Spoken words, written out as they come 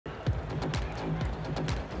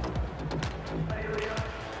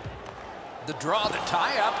the draw, the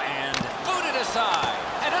tie-up, and booted aside.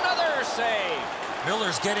 And another save.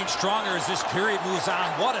 Miller's getting stronger as this period moves on.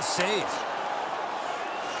 What a save.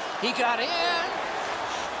 He got in.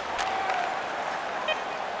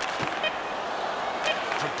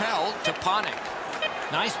 Propelled to Panik.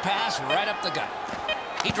 Nice pass right up the gut.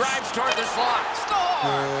 He drives toward the slot.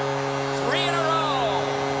 Score! 3 in a row.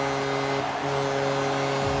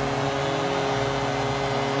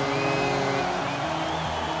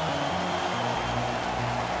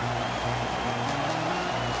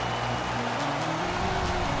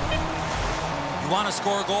 You want to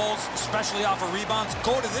score goals, especially off of rebounds?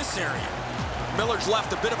 Go to this area. Miller's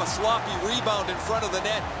left a bit of a sloppy rebound in front of the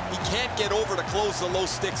net. He can't get over to close the low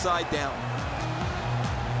stick side down.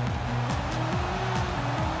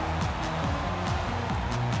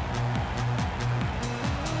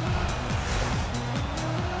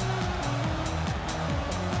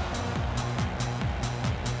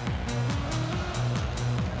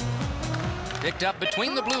 Picked up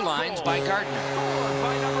between the blue lines by Gardner.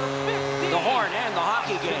 The horn and the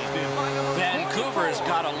hockey game. Vancouver's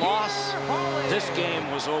got a loss. This game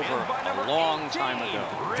was over a long time ago.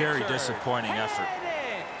 Very disappointing effort.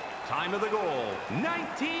 Time of the goal,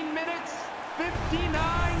 19 minutes,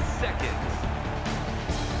 59 seconds.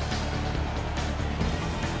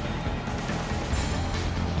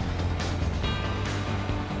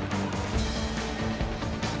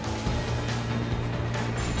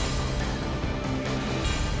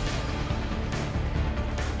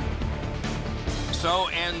 So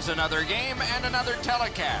ends another game and another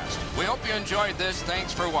telecast. We hope you enjoyed this.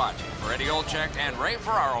 Thanks for watching. For Eddie Olczyk and Ray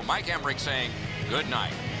Ferraro, Mike Emmerich saying good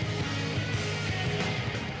night.